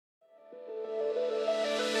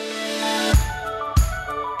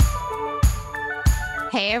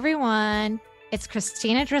Hey everyone, it's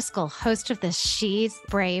Christina Driscoll, host of the She's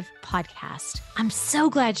Brave podcast. I'm so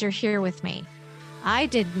glad you're here with me. I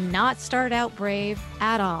did not start out brave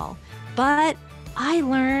at all, but I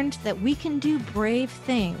learned that we can do brave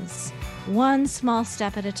things one small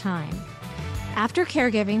step at a time. After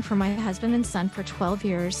caregiving for my husband and son for 12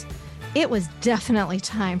 years, it was definitely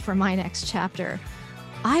time for my next chapter.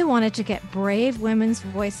 I wanted to get brave women's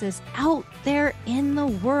voices out there in the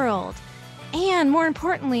world. And more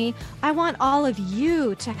importantly, I want all of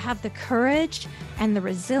you to have the courage and the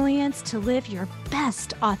resilience to live your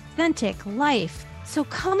best, authentic life. So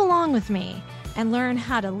come along with me and learn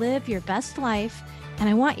how to live your best life. And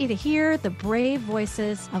I want you to hear the brave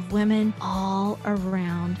voices of women all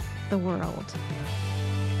around the world.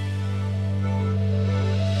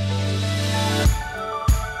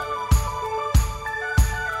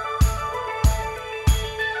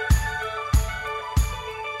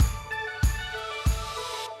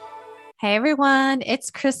 Hey everyone,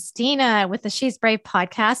 it's Christina with the She's Brave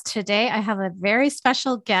podcast. Today I have a very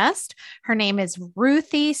special guest. Her name is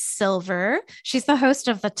Ruthie Silver. She's the host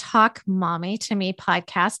of the Talk Mommy to Me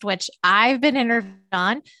podcast, which I've been interviewed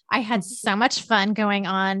on. I had so much fun going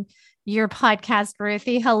on your podcast,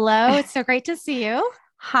 Ruthie. Hello, it's so great to see you.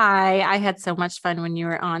 Hi, I had so much fun when you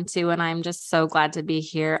were on too, and I'm just so glad to be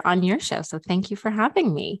here on your show. So thank you for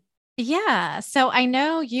having me. Yeah. So I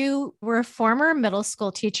know you were a former middle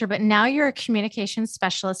school teacher, but now you're a communications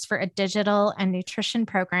specialist for a digital and nutrition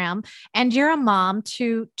program. And you're a mom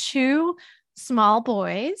to two small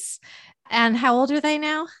boys. And how old are they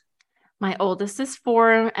now? My oldest is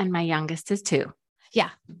 4 and my youngest is 2. Yeah.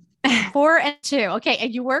 4 and 2. Okay.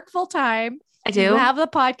 And you work full time. I do. You have the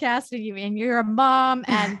podcast and you're a mom.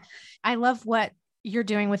 And I love what you're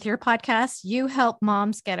doing with your podcast. You help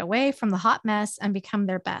moms get away from the hot mess and become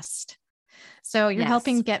their best. So you're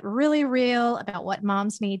helping get really real about what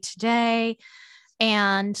moms need today.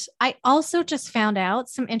 And I also just found out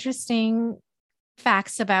some interesting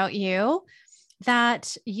facts about you,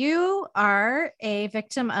 that you are a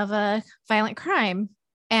victim of a violent crime.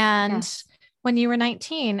 And when you were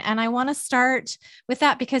 19. And I want to start with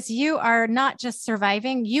that because you are not just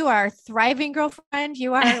surviving, you are thriving, girlfriend.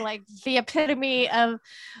 You are like the epitome of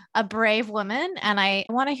a brave woman. And I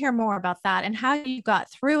want to hear more about that and how you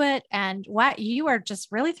got through it and what you are just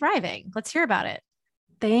really thriving. Let's hear about it.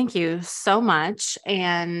 Thank you so much.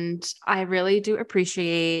 And I really do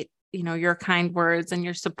appreciate your kind words and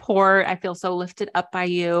your support. I feel so lifted up by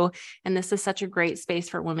you. And this is such a great space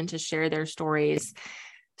for women to share their stories.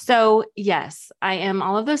 So yes, I am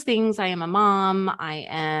all of those things. I am a mom. I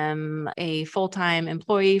am a full-time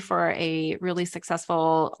employee for a really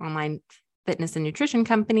successful online fitness and nutrition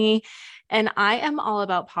company. And I am all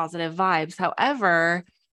about positive vibes. However,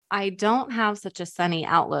 I don't have such a sunny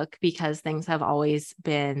outlook because things have always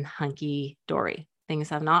been hunky-dory. Things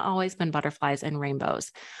have not always been butterflies and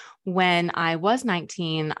rainbows. When I was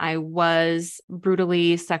 19, I was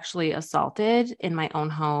brutally sexually assaulted in my own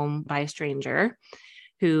home by a stranger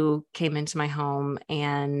who came into my home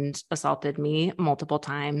and assaulted me multiple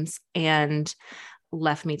times and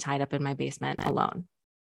left me tied up in my basement alone.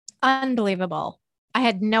 Unbelievable. I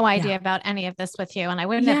had no idea about any of this with you, and I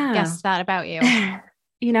wouldn't have guessed that about you.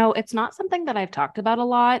 It's not something that I've talked about a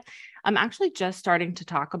lot. I'm actually just starting to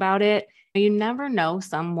talk about it. You never know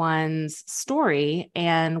someone's story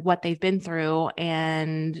and what they've been through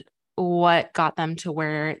and what got them to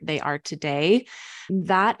where they are today.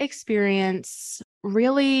 That experience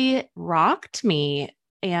really rocked me.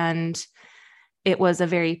 And it was a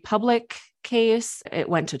very public case. It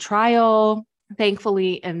went to trial.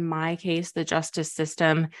 Thankfully, in my case, the justice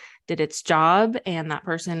system did its job, and that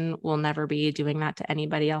person will never be doing that to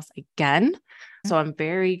anybody else again. So I'm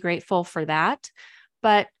very grateful for that.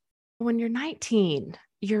 But when you're 19,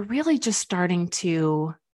 you're really just starting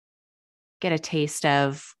to get a taste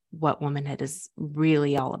of what womanhood is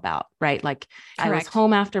really all about, right? Like I was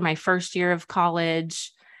home after my first year of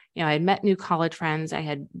college. I had met new college friends. I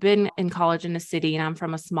had been in college in a city, and I'm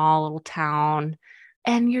from a small little town.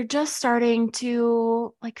 And you're just starting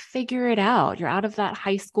to figure it out. You're out of that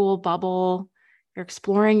high school bubble. You're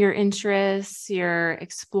exploring your interests. You're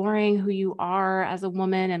exploring who you are as a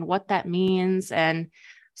woman and what that means. And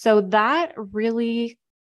so that really,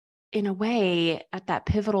 in a way, at that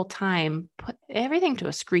pivotal time, put everything to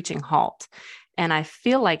a screeching halt. And I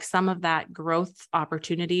feel like some of that growth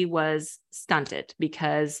opportunity was stunted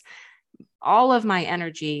because all of my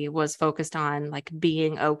energy was focused on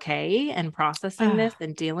being okay and processing this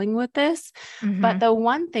and dealing with this. Mm-hmm. But the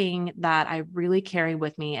one thing that I really carry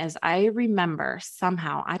with me is I remember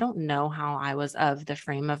somehow, I don't know how I was of the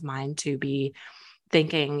frame of mind to be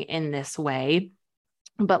thinking in this way,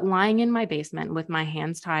 But lying in my basement with my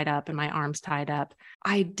hands tied up and my arms tied up,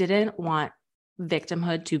 I didn't want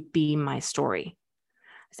victimhood to be my story.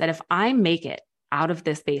 I said, if I make it out of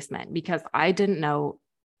this basement, because I didn't know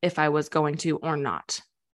if I was going to or not,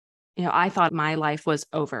 I thought my life was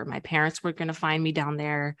over. My parents were going to find me down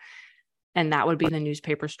there, and that would be the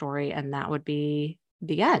newspaper story, and that would be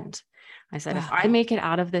the end. I said, if I make it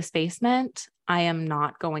out of this basement, I am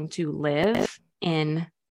not going to live in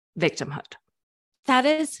victimhood. That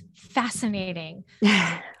is fascinating.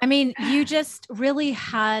 I mean, you just really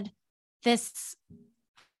had this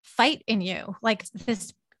fight in you, like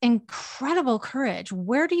this incredible courage.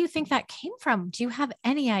 Where do you think that came from? Do you have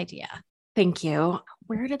any idea? Thank you.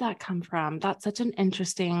 Where did that come from? That's such an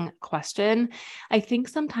interesting question. I think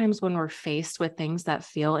sometimes when we're faced with things that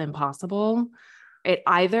feel impossible, it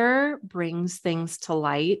either brings things to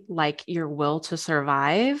light, like your will to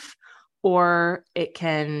survive, or it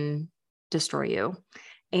can destroy you.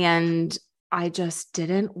 And I just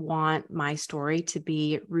didn't want my story to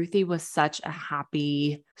be Ruthie was such a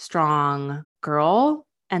happy, strong girl.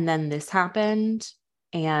 And then this happened,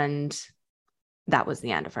 and that was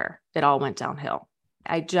the end of her. It all went downhill.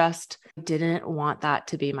 I just didn't want that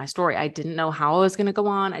to be my story. I didn't know how I was going to go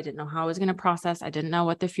on. I didn't know how I was going to process. I didn't know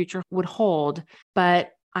what the future would hold,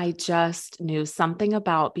 but I just knew something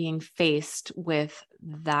about being faced with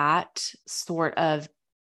that sort of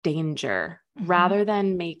danger rather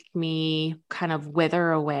than make me kind of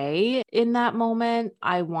wither away in that moment.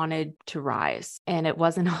 I wanted to rise, and it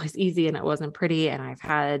wasn't always easy and it wasn't pretty. And I've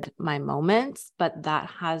had my moments, but that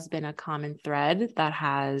has been a common thread that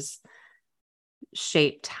has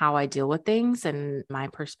shaped how I deal with things and my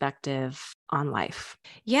perspective on life.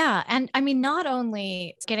 Yeah. And I mean, not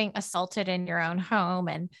only getting assaulted in your own home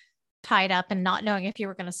and tied up and not knowing if you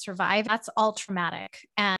were going to survive, that's all traumatic.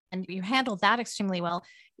 And you handled that extremely well.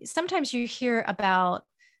 Sometimes you hear about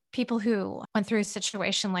people who went through a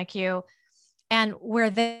situation like you, and where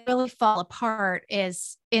they really fall apart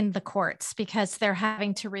is in the courts, because they're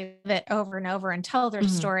having to relive it over and over and tell their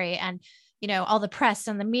story, and, all the press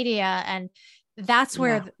and the media. And that's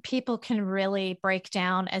where people can really break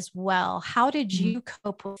down as well. How did you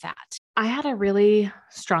cope with that? I had a really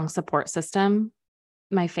strong support system.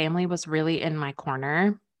 My family was really in my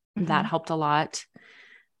corner. That helped a lot.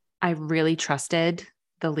 I really trusted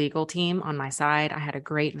the legal team on my side. I had a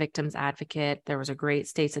great victims advocate. There was a great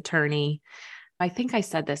state's attorney. I think I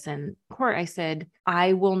said this in court. I said,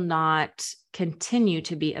 I will not continue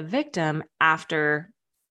to be a victim after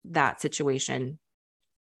that situation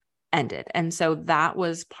ended. And so that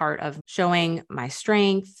was part of showing my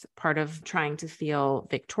strength, part of trying to feel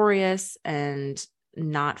victorious and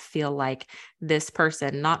not feel like this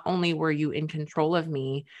person, not only were you in control of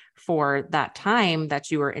me for that time that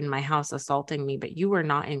you were in my house assaulting me, but you were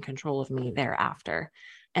not in control of me thereafter.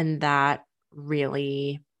 And that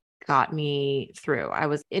really got me through. I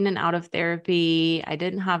was in and out of therapy. I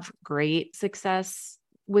didn't have great success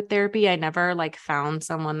with therapy. I never found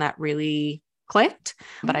someone that really clicked,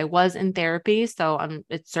 but I was in therapy. So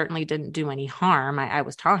it certainly didn't do any harm. I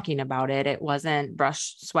was talking about it. It wasn't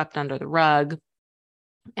swept under the rug,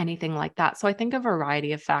 anything like that. So I think a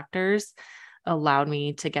variety of factors allowed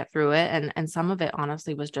me to get through it. And some of it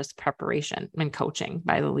honestly was just preparation and coaching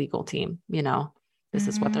by the legal team. This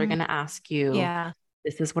is what they're going to ask you. Yeah.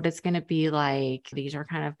 This is what it's going to be like. These are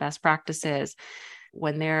kind of best practices.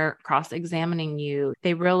 When they're cross-examining you,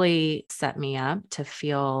 they really set me up to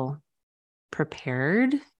feel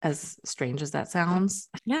prepared, as strange as that sounds.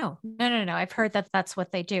 No. I've heard that that's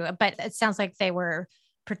what they do, but it sounds like they were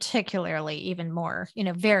particularly even more,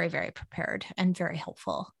 very, very prepared and very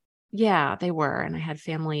helpful. Yeah, they were. And I had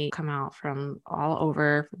family come out from all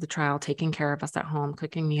over for the trial, taking care of us at home,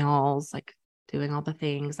 cooking meals, doing all the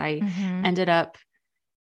things. I ended up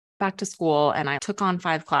back to school and I took on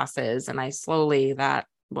 5 classes, and that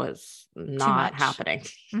was not happening.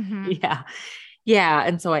 Yeah. Yeah.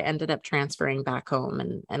 And so I ended up transferring back home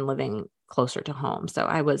and living closer to home. So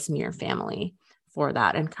I was near family for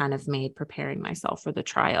that, and kind of made preparing myself for the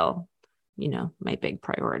trial, my big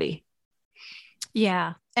priority.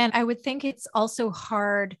 Yeah. And I would think it's also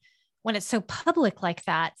hard when it's so public like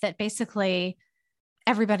that basically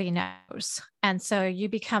everybody knows. And so you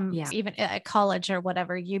become, even at college or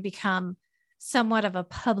whatever, you become somewhat of a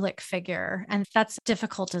public figure, and that's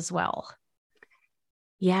difficult as well.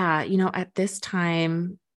 Yeah. At this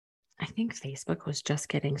time, I think Facebook was just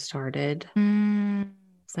getting started.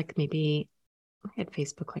 It's maybe I had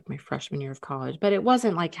Facebook my freshman year of college, but it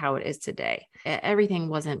wasn't like how it is today. Everything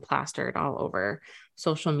wasn't plastered all over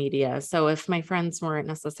social media. So if my friends weren't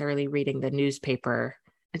necessarily reading the newspaper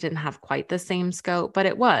it didn't have quite the same scope, but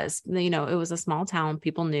it was, it was a small town.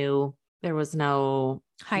 People knew there was no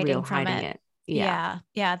real Hiding from hiding it. it. Yeah. Yeah.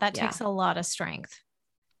 Yeah. That Yeah. takes a lot of strength.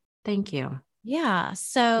 Thank you. Yeah. Thank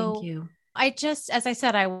So you. as I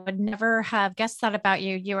said, I would never have guessed that about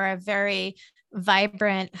you. You are a very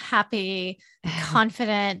vibrant, happy,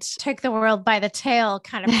 confident, take the world by the tail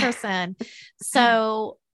kind of person.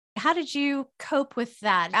 So, how did you cope with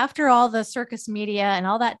that after all the circus media and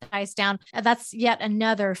all that dies down? That's yet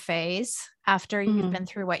another phase after you've been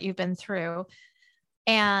through what you've been through.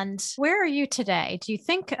 And where are you today? Do you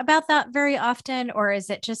think about that very often, or is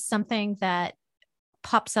it just something that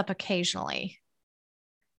pops up occasionally?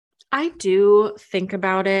 I do think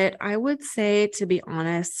about it. I would say, to be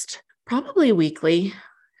honest, probably weekly,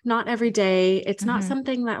 not every day. It's not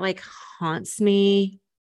something that like haunts me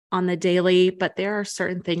on the daily, but there are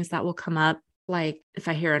certain things that will come up. Like if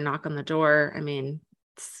I hear a knock on the door, I mean,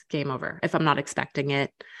 it's game over if I'm not expecting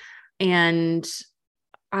it. And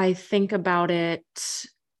I think about it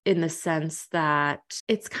in the sense that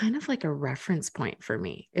it's kind of like a reference point for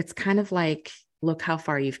me. It's kind of like, look how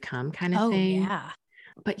far you've come kind of thing. Yeah.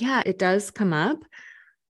 But yeah, it does come up.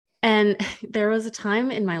 And there was a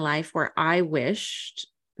time in my life where I wished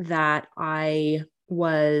that I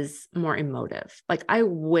was more emotive. Like I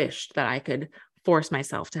wished that I could force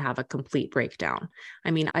myself to have a complete breakdown.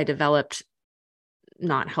 I mean, I developed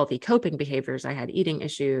not healthy coping behaviors. I had eating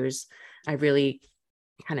issues. I really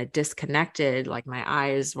kind of disconnected. Like my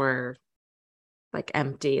eyes were like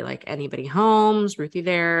empty, like anybody home's Ruthie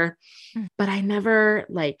there. But I never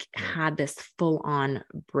like had this full on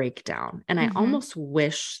breakdown. And I almost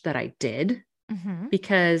wish that I did,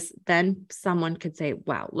 because then someone could say,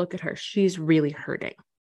 wow, look at her. She's really hurting.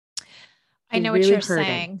 I know what you're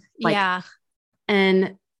saying. Like, yeah.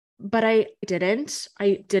 But I didn't.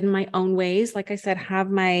 I did in my own ways. Like I said, have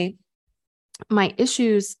my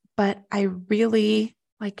issues, but I really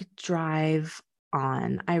like drive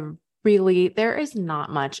on. There is not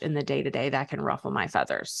much in the day to day that can ruffle my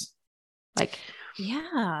feathers. Like,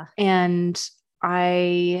 yeah. And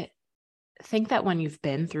I think that when you've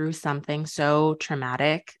been through something so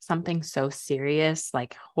traumatic, something so serious,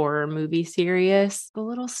 like horror movie serious, the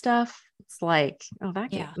little stuff, it's like, oh,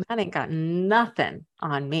 that ain't got nothing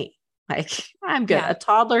on me. Like, I'm good. A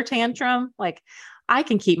toddler tantrum, like I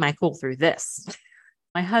can keep my cool through this.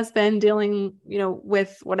 My husband dealing,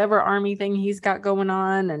 with whatever army thing he's got going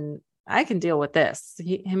on, and I can deal with this.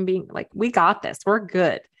 Him being like, we got this, we're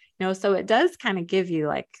good. So it does kind of give you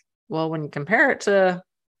like, well, when you compare it to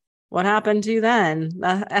what happened to you then,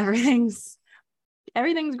 everything's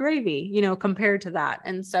gravy, compared to that.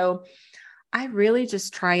 And so I really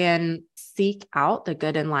just try and seek out the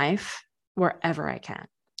good in life wherever I can.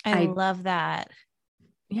 I love that.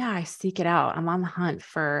 Yeah, I seek it out. I'm on the hunt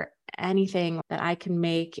for anything that I can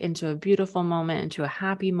make into a beautiful moment, into a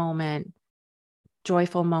happy moment,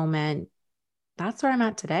 joyful moment. That's where I'm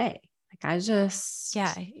at today. Like I just,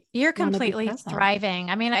 you're completely thriving.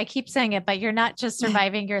 I mean, I keep saying it, but you're not just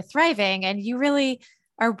surviving, you're thriving, and you really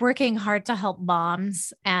are working hard to help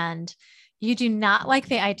moms. And you do not like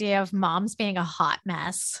the idea of moms being a hot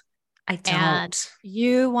mess. I don't. And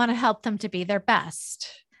you want to help them to be their best.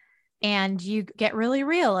 And you get really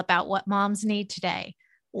real about what moms need today.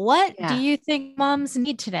 What do you think moms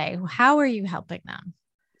need today? How are you helping them?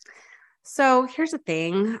 So here's the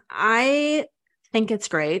thing. I think it's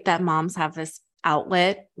great that moms have this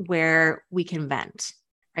outlet where we can vent,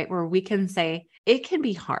 right? Where we can say, it can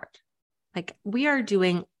be hard. Like we are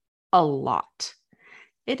doing a lot.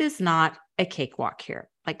 It is not a cakewalk here.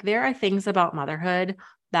 Like there are things about motherhood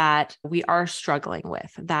that we are struggling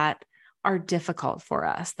with, that are difficult for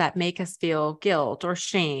us, that make us feel guilt or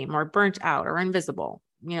shame or burnt out or invisible,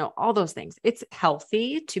 all those things. It's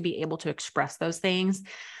healthy to be able to express those things.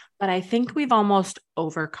 But I think we've almost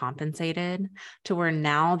overcompensated to where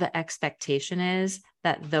now the expectation is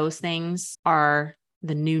that those things are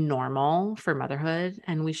the new normal for motherhood.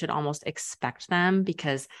 And we should almost expect them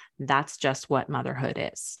because that's just what motherhood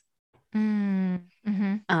is.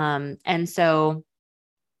 Mm-hmm. And so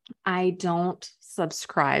I don't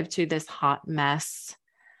subscribe to this hot mess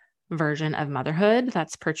version of motherhood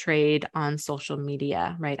that's portrayed on social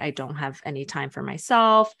media, right? I don't have any time for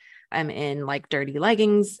myself. I'm in like dirty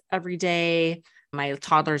leggings every day. My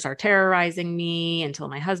toddlers are terrorizing me until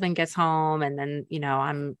my husband gets home. And then,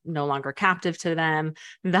 I'm no longer captive to them.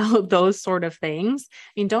 Those sort of things.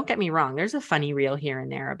 I mean, don't get me wrong. There's a funny reel here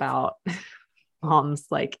and there about moms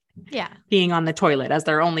like Yeah. being on the toilet as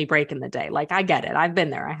their only break in the day. Like, I get it. I've been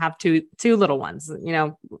there. I have two little ones,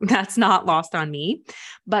 that's not lost on me.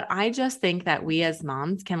 But I just think that we as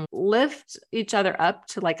moms can lift each other up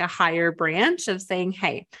to like a higher branch of saying,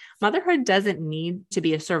 hey, motherhood doesn't need to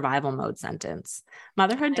be a survival mode sentence.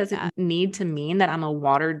 Motherhood doesn't need to mean that I'm a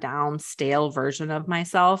watered down, stale version of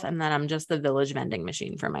myself and that I'm just the village vending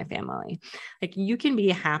machine for my family. Like, you can be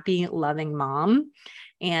a happy, loving mom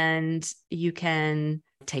and you can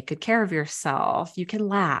take good care of yourself. You can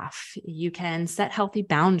laugh. You can set healthy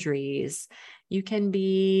boundaries. You can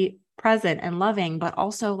be present and loving, but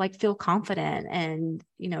also like feel confident and,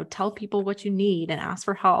 tell people what you need and ask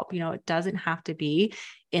for help. It doesn't have to be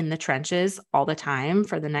in the trenches all the time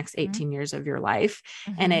for the next 18 years of your life.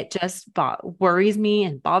 And it just worries me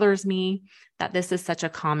and bothers me that this is such a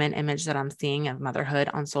common image that I'm seeing of motherhood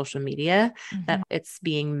on social media, that it's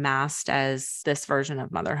being masked as this version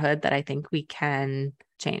of motherhood that I think we can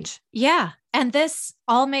change. Yeah. And this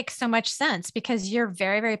all makes so much sense because you're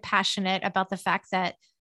very, very passionate about the fact that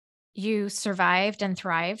you survived and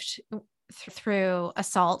thrived through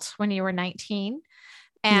assault when you were 19.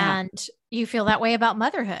 And you feel that way about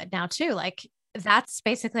motherhood now too. Like, that's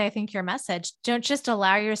basically, I think, your message. Don't just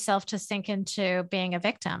allow yourself to sink into being a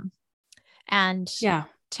victim and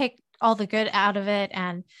take all the good out of it.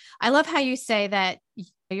 And I love how you say that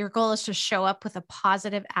your goal is to show up with a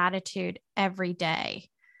positive attitude every day.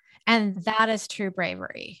 And that is true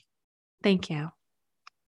bravery. Thank you.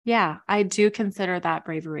 Yeah, I do consider that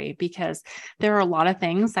bravery because there are a lot of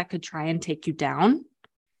things that could try and take you down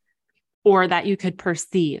or that you could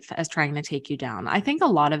perceive as trying to take you down. I think a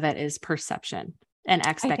lot of it is perception and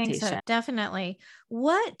expectation. I think so, definitely.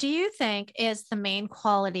 What do you think is the main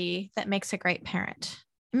quality that makes a great parent?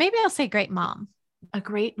 Maybe I'll say great mom. A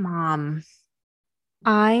great mom.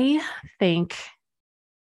 I think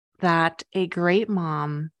that a great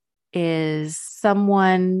mom is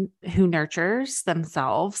someone who nurtures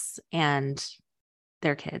themselves and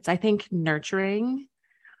their kids. I think nurturing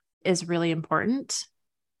is really important.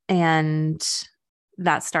 And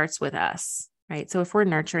that starts with us, right? So if we're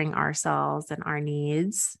nurturing ourselves and our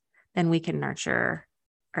needs, then we can nurture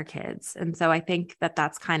our kids. And so I think that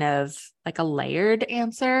that's kind of like a layered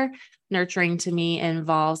answer. Nurturing to me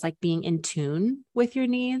involves like being in tune with your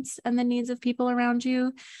needs and the needs of people around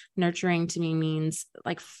you. Nurturing to me means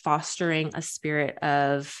like fostering a spirit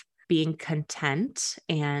of being content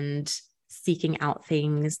and seeking out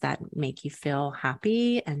things that make you feel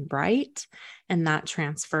happy and bright. And that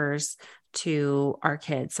transfers to our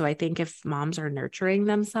kids. So I think if moms are nurturing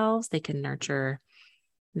themselves, they can nurture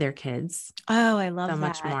their kids. Oh, I love so that.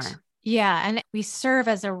 much more. Yeah. And we serve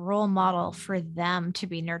as a role model for them to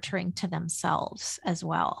be nurturing to themselves as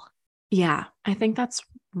well. Yeah, I think that's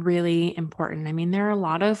really important. I mean, there are a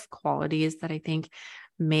lot of qualities that I think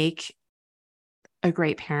make a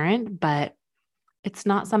great parent, but it's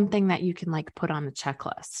not something that you can like put on a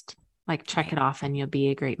checklist, like check it off and you'll be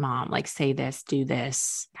a great mom, like say this, do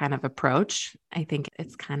this kind of approach. I think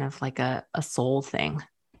it's kind of like a soul thing.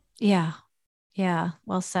 Yeah. Yeah.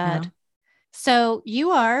 Well said. Yeah. So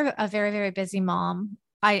you are a very, very busy mom.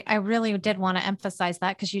 I really did want to emphasize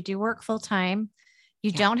that because you do work full time.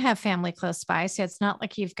 You don't have family close by. So it's not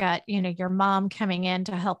like you've got, your mom coming in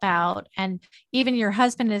to help out. And even your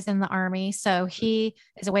husband is in the Army. So he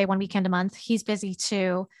is away one weekend a month. He's busy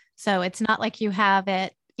too. So it's not like you have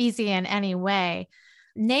it easy in any way.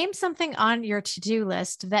 Name something on your to-do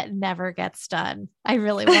list that never gets done. I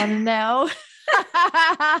really want to know.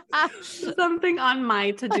 Something on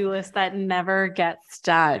my to-do list that never gets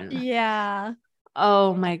done. Yeah.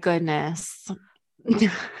 Oh my goodness.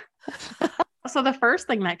 So the first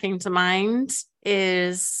thing that came to mind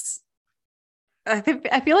is, I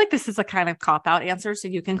feel like this is a kind of cop-out answer, so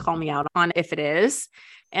you can call me out on if it is.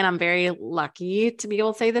 And I'm very lucky to be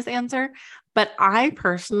able to say this answer, but I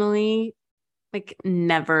personally like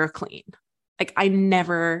never clean. Like I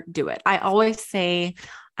never do it. I always say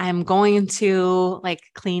I'm going to like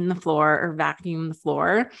clean the floor or vacuum the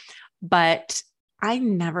floor, but I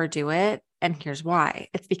never do it. And here's why.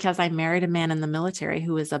 It's because I married a man in the military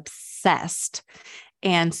who is obsessed.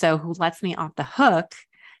 And so who lets me off the hook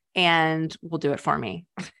and will do it for me.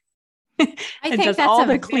 I think that's all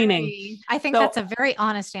the cleaning. I think that's a very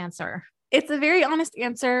honest answer. It's a very honest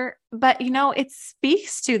answer, but it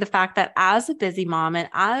speaks to the fact that as a busy mom and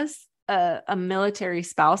as a military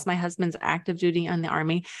spouse, my husband's active duty in the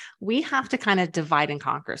Army, we have to kind of divide and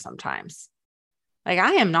conquer sometimes. Like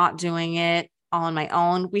I am not doing it on my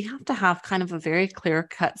own. We have to have kind of a very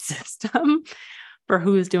clear-cut system for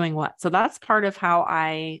who's doing what. So that's part of how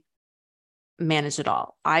I manage it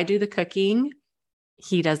all. I do the cooking.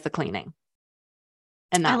 He does the cleaning.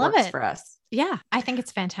 And I that love works it. for us. Yeah, I think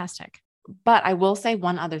it's fantastic. But I will say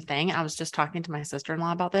one other thing. I was just talking to my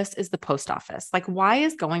sister-in-law about this is the post office. Like, why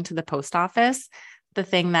is going to the post office the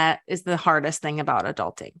thing that is the hardest thing about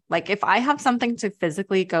adulting? Like, if I have something to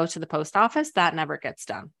physically go to the post office, that never gets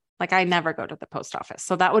done. Like, I never go to the post office.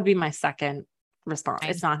 So that would be my second response.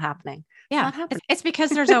 It's not happening. Yeah, It's not happening. it's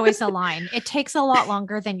because there's always a line. It takes a lot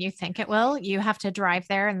longer than you think it will. You have to drive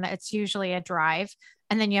there, and it's usually a drive,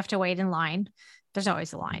 and then you have to wait in line. There's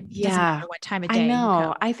always a line. It doesn't Yeah, matter what time of I day you know.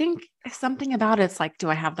 go. I think something about it's like, do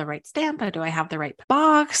I have the right stamp? Or do I have the right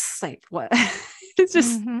box? Like, what? It's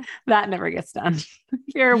just Mhm. that never gets done.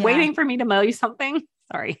 If you're Yeah. waiting for me to mail you something,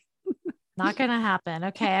 sorry. Not going to happen.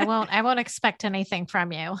 Okay, I won't expect anything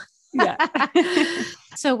from you. Yeah.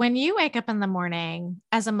 So when you wake up in the morning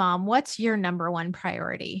as a mom, what's your number one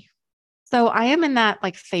priority? So I am in that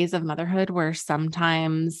like phase of motherhood where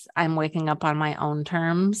sometimes I'm waking up on my own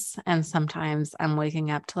terms and sometimes I'm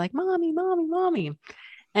waking up to like, mommy, mommy, mommy.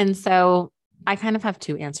 And so I kind of have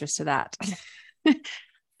two answers to that.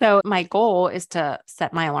 So my goal is to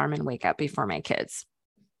set my alarm and wake up before my kids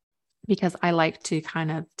because I like to kind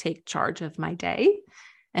of take charge of my day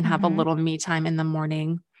and have a Mhm. little me time in the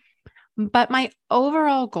morning. But my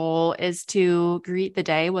overall goal is to greet the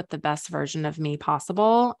day with the best version of me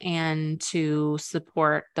possible and to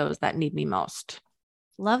support those that need me most.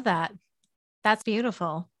 Love that. That's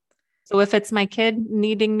beautiful. So if it's my kid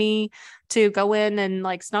needing me to go in and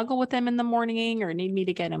like snuggle with him in the morning or need me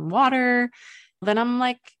to get him water, then I'm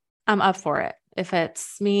like, I'm up for it. If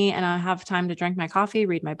it's me and I have time to drink my coffee,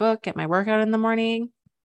 read my book, get my workout in the morning,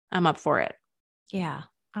 I'm up for it. Yeah.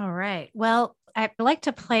 All right. Well, I like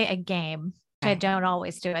to play a game. I Okay. don't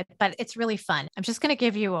always do it, but it's really fun. I'm just going to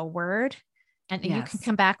give you a word and you can Yes.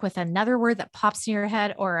 come back with another word that pops in your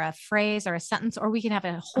head or a phrase or a sentence, or we can have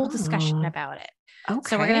a whole discussion Oh, about it.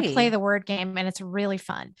 So we're going to play okay. the word game and it's really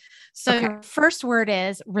fun. So Okay. your first word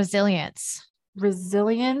is resilience.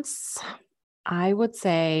 Resilience, I would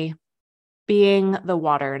say being the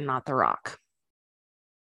water and not the rock.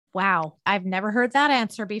 Wow. I've never heard that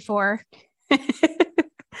answer before, but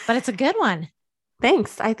it's a good one.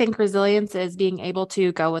 Thanks. I think resilience is being able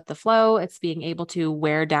to go with the flow. It's being able to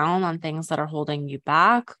wear down on things that are holding you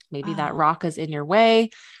back. Maybe that Oh, rock is in your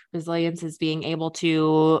way. Resilience is being able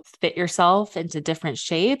to fit yourself into different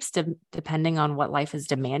shapes depending on what life is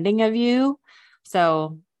demanding of you.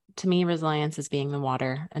 So to me, resilience is being the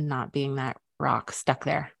water and not being that rock stuck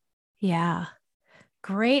there. yeah.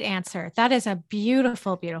 Great answer. That is a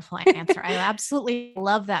beautiful, beautiful answer. I absolutely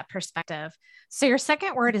love that perspective. So your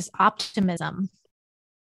second word is optimism.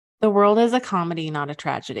 The world is a comedy, not a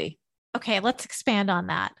tragedy. Okay, let's expand on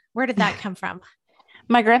that. Where did that come from?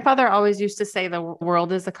 My grandfather always used to say the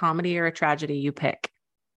world is a comedy or a tragedy, you pick.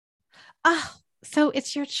 Oh, so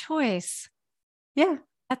it's your choice. Yeah.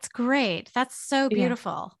 That's great. That's so Yeah.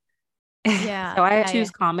 beautiful. Yeah, So I yeah, yeah.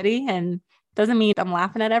 choose comedy and doesn't mean I'm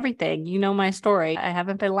laughing at everything. You know my story. I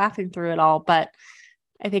haven't been laughing through it all, but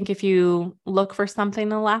I think if you look for something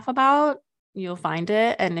to laugh about, you'll find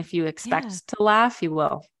it. And if you Yeah. expect to laugh, you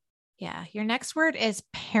will. Yeah. Your next word is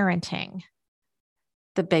parenting.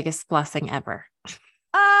 The biggest blessing ever.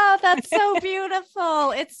 Oh, that's so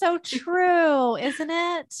beautiful. It's so true, isn't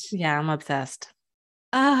it? Yeah, I'm obsessed.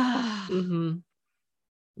 Ah, Hmm.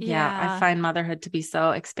 Yeah, I yeah, find motherhood to be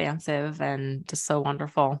so expansive and just so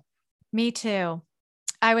wonderful. me too.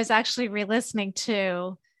 I was actually re-listening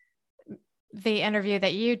to the interview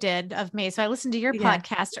that you did of me. So I listened to your Yeah.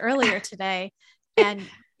 podcast earlier today and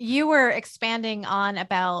you were expanding on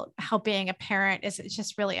about how being a parent is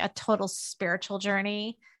just really a total spiritual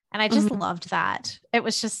journey. And I just Mhm. loved that. It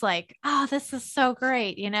was just like, oh, this is so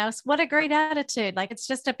great. You know, what a great attitude. Like it's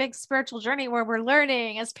just a big spiritual journey where we're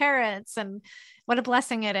learning as parents and what a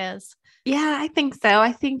blessing it is. Yeah, I think so.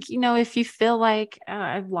 I think, if you feel like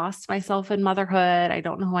I've lost myself in motherhood, I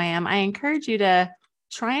don't know who I am, I encourage you to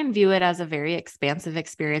try and view it as a very expansive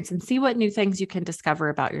experience and see what new things you can discover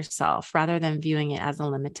about yourself rather than viewing it as a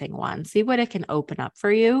limiting one. See what it can open up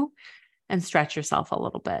for you and stretch yourself a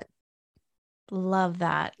little bit. Love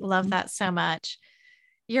that. Love that so much.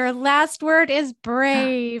 Your last word is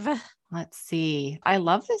brave. Let's see. I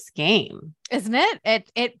love this game. Isn't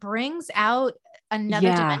it? It brings out another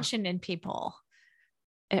Yeah, dimension in people.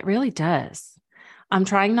 it really does. I'm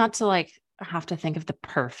trying not to like have to think of the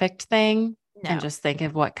perfect thing and No. just think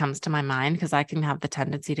of what comes to my mind because I can have the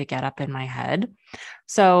tendency to get up in my head.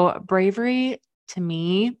 So, bravery to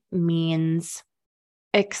me means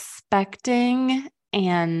expecting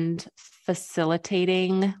and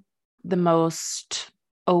facilitating the most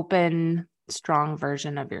open, strong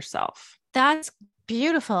version of yourself. That's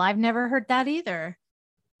beautiful. I've never heard that either.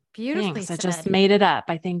 Beautifully Thanks. I just said. made it up.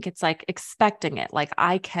 I think it's like expecting it. Like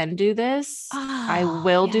I can do this. I Oh,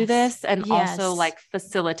 will do yes. this. And also Yes. like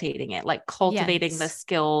facilitating it, like cultivating the Yes.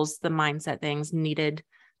 skills, the mindset things needed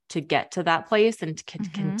to get to that place and to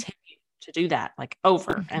Mm-hmm. continue to do that like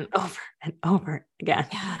over and over and over again.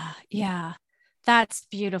 Yeah. Yeah. That's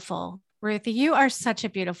beautiful. Ruthie, you are such a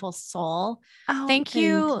beautiful soul. Oh, Thank thank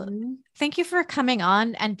you. you. Thank you for coming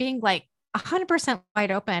on and being like 100%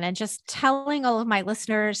 wide open and just telling all of my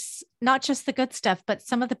listeners, not just the good stuff, but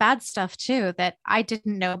some of the bad stuff too, that I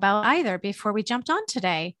didn't know about either before we jumped on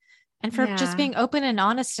today. And for just Yeah. being open and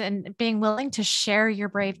honest and being willing to share your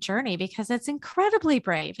brave journey because it's incredibly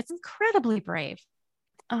brave. It's incredibly brave.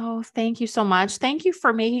 Oh, thank you so much. Thank you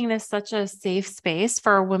for making this such a safe space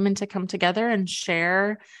for women to come together and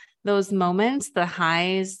share those moments, the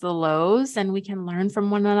highs, the lows, and we can learn from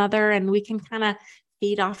one another and we can kind of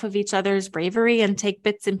feed off of each other's bravery and take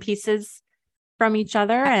bits and pieces from each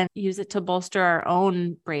other and use it to bolster our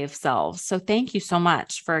own brave selves. So thank you so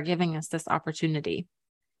much for giving us this opportunity.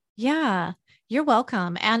 Yeah, you're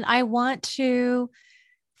welcome. And I want to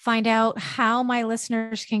find out how my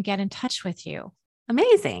listeners can get in touch with you.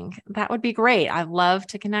 Amazing. That would be great. I love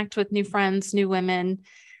to connect with new friends, new women.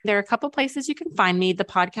 There are a couple places you can find me. The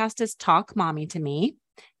podcast is Talk Mommy to Me.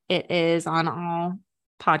 It is on all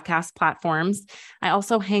podcast platforms. I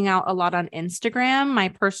also hang out a lot on Instagram. My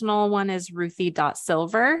personal one is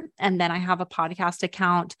ruthie.silver. And then I have a podcast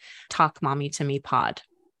account, Talk Mommy to Me Pod.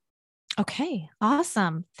 Okay,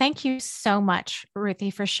 awesome. Thank you so much,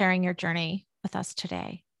 Ruthie, for sharing your journey with us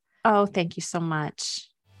today. Oh, thank you so much.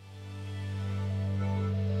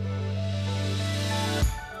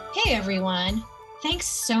 Hey everyone! Thanks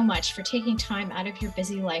so much for taking time out of your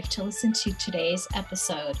busy life to listen to today's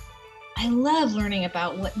episode. I love learning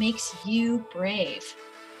about what makes you brave.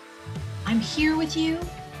 I'm here with you,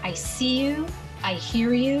 I see you, I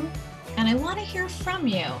hear you, and I want to hear from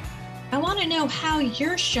you. I want to know how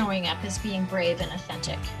you're showing up as being brave and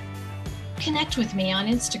authentic. Connect with me on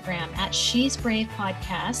Instagram at She's Brave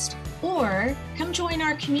Podcast, or come join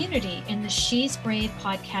our community in the She's Brave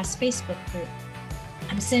Podcast Facebook group.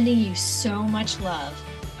 I'm sending you so much love.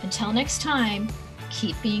 Until next time,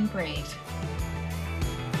 keep being brave.